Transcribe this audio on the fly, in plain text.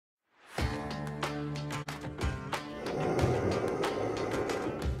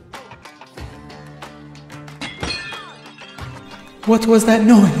What was that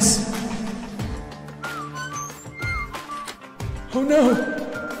noise? Oh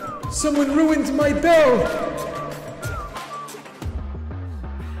no! Someone ruined my bell!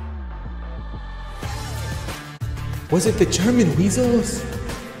 Was it the German weasels?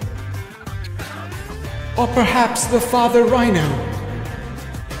 Or perhaps the father rhino?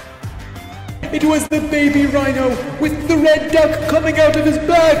 It was the baby rhino with the red duck coming out of his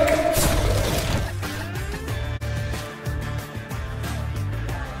back!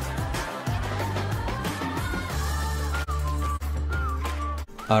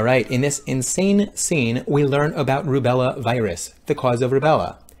 Alright, in this insane scene, we learn about rubella virus, the cause of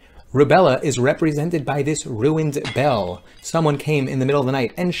rubella. Rubella is represented by this ruined bell. Someone came in the middle of the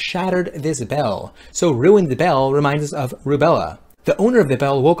night and shattered this bell. So ruined bell reminds us of rubella. The owner of the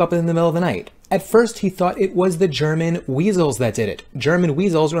bell woke up in the middle of the night. At first he thought it was the German weasels that did it. German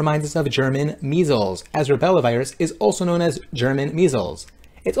weasels reminds us of German measles, as rubella virus is also known as German measles.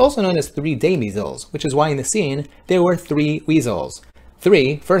 It's also known as 3-day measles, which is why in the scene there were 3 weasels.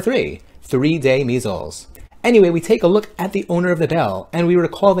 3 for 3-day measles. Anyway, we take a look at the owner of the bell, and we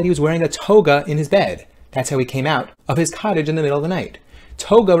recall that he was wearing a toga in his bed. That's how he came out of his cottage in the middle of the night.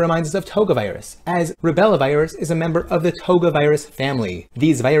 Toga reminds us of toga virus, as rubella virus is a member of the toga virus family.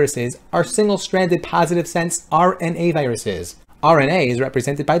 These viruses are single-stranded positive sense RNA viruses. RNA is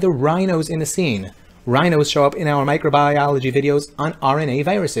represented by the rhinos in the scene. Rhinos show up in our microbiology videos on RNA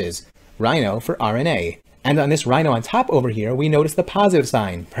viruses. Rhino for RNA. And on this rhino on top over here, we notice the positive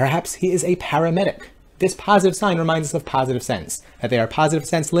sign. Perhaps he is a paramedic. This positive sign reminds us of positive sense, that they are positive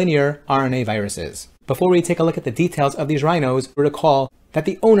sense linear RNA viruses. Before we take a look at the details of these rhinos, we recall that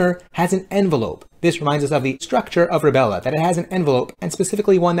the owner has an envelope. This reminds us of the structure of rubella, that it has an envelope, and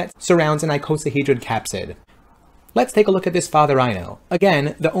specifically one that surrounds an icosahedral capsid. Let's take a look at this father rhino.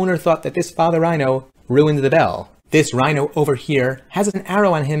 Again, the owner thought that this father rhino ruined the bell. This rhino over here has an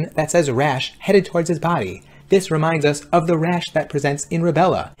arrow on him that says rash headed towards his body. This reminds us of the rash that presents in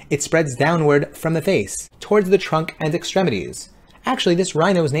rubella. It spreads downward from the face, towards the trunk and extremities. Actually, this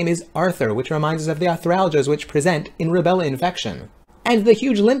rhino's name is Arthur, which reminds us of the arthralgias which present in rubella infection. And the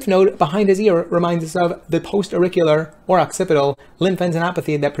huge lymph node behind his ear reminds us of the post-auricular or occipital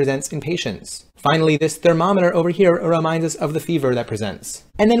lymphadenopathy that presents in patients. Finally, this thermometer over here reminds us of the fever that presents.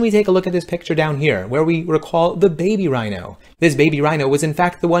 And then we take a look at this picture down here, where we recall the baby rhino. This baby rhino was in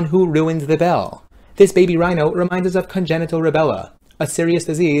fact the one who ruined the bell. This baby rhino reminds us of congenital rubella, a serious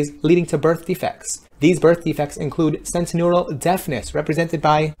disease leading to birth defects. These birth defects include sensorineural deafness, represented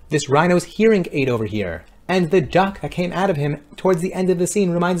by this rhino's hearing aid over here. And the duct that came out of him towards the end of the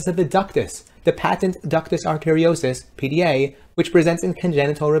scene reminds us of the ductus, the patent ductus arteriosus, PDA, which presents in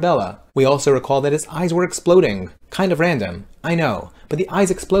congenital rubella. We also recall that his eyes were exploding. Kind of random, I know, but the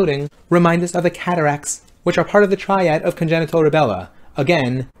eyes exploding remind us of the cataracts, which are part of the triad of congenital rubella.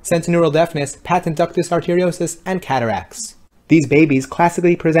 Again, sensorineural deafness, patent ductus arteriosus, and cataracts. These babies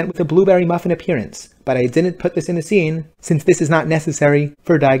classically present with a blueberry muffin appearance, but I didn't put this in the scene since this is not necessary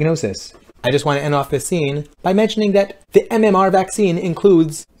for diagnosis. I just want to end off this scene by mentioning that the MMR vaccine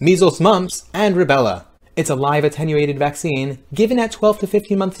includes measles, mumps, and rubella. It's a live attenuated vaccine given at 12 to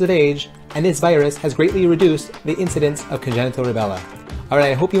 15 months of age, and this virus has greatly reduced the incidence of congenital rubella.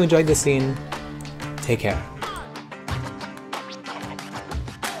 Alright, I hope you enjoyed this scene. Take care.